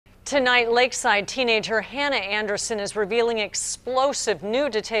Tonight, Lakeside teenager Hannah Anderson is revealing explosive new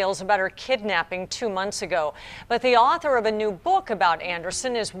details about her kidnapping 2 months ago. But the author of a new book about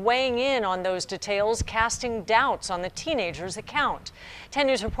Anderson is weighing in on those details, casting doubts on the teenager's account. 10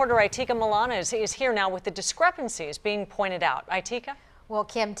 News reporter Itika Milana is here now with the discrepancies being pointed out. Itika? Well,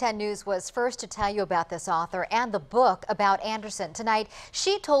 Kim, 10 News was first to tell you about this author and the book about Anderson. Tonight,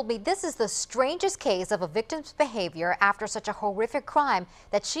 she told me this is the strangest case of a victim's behavior after such a horrific crime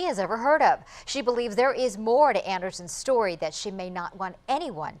that she has ever heard of. She believes there is more to Anderson's story that she may not want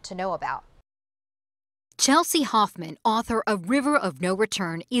anyone to know about. Chelsea Hoffman, author of River of No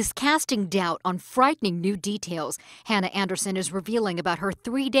Return, is casting doubt on frightening new details Hannah Anderson is revealing about her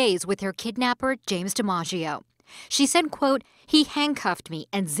 3 days with her kidnapper, James DiMaggio. She said, quote, "He handcuffed me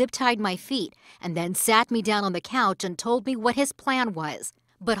and zip-tied my feet and then sat me down on the couch and told me what his plan was."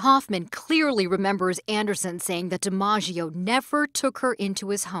 But Hoffman clearly remembers Anderson saying that DiMaggio never took her into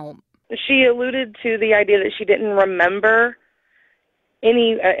his home. She alluded to the idea that she didn't remember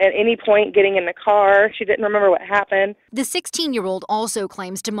at any point getting in the car. She didn't remember what happened. The 16-year-old also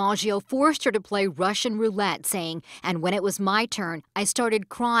claims DiMaggio forced her to play Russian roulette, saying, "And when it was my turn, I started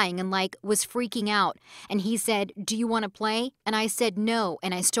crying and was freaking out. And he said, 'Do you want to play?' And I said no,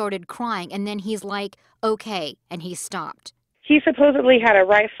 and I started crying. And then he's like, 'Okay,' and he stopped." He supposedly had a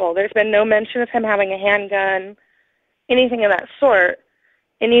rifle. There's been no mention of him having a handgun, anything of that sort.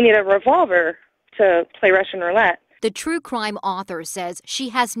 And you need a revolver to play Russian roulette. The true crime author says she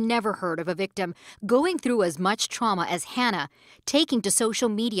has never heard of a victim going through as much trauma as Hannah, taking to social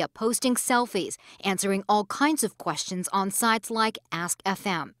media, posting selfies, answering all kinds of questions on sites like Ask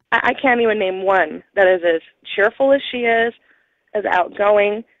FM. I can't even name one that is as cheerful as she is, as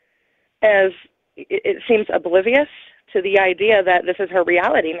outgoing, as it seems oblivious to the idea that this is her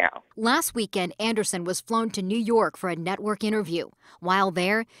reality now. Last weekend, Anderson was flown to New York for a network interview. While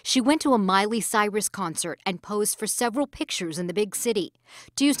there, she went to a Miley Cyrus concert and posed for several pictures in the big city.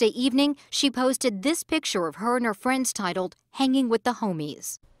 Tuesday evening, she posted this picture of her and her friends titled, "Hanging with the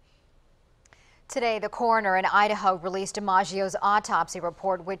Homies." Today, the coroner in Idaho released DiMaggio's autopsy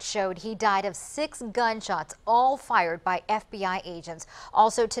report, which showed he died of 6 gunshots, all fired by FBI agents.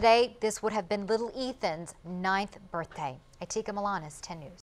 Also today, this would have been little Ethan's 9th birthday. Itika Milana, 10 News.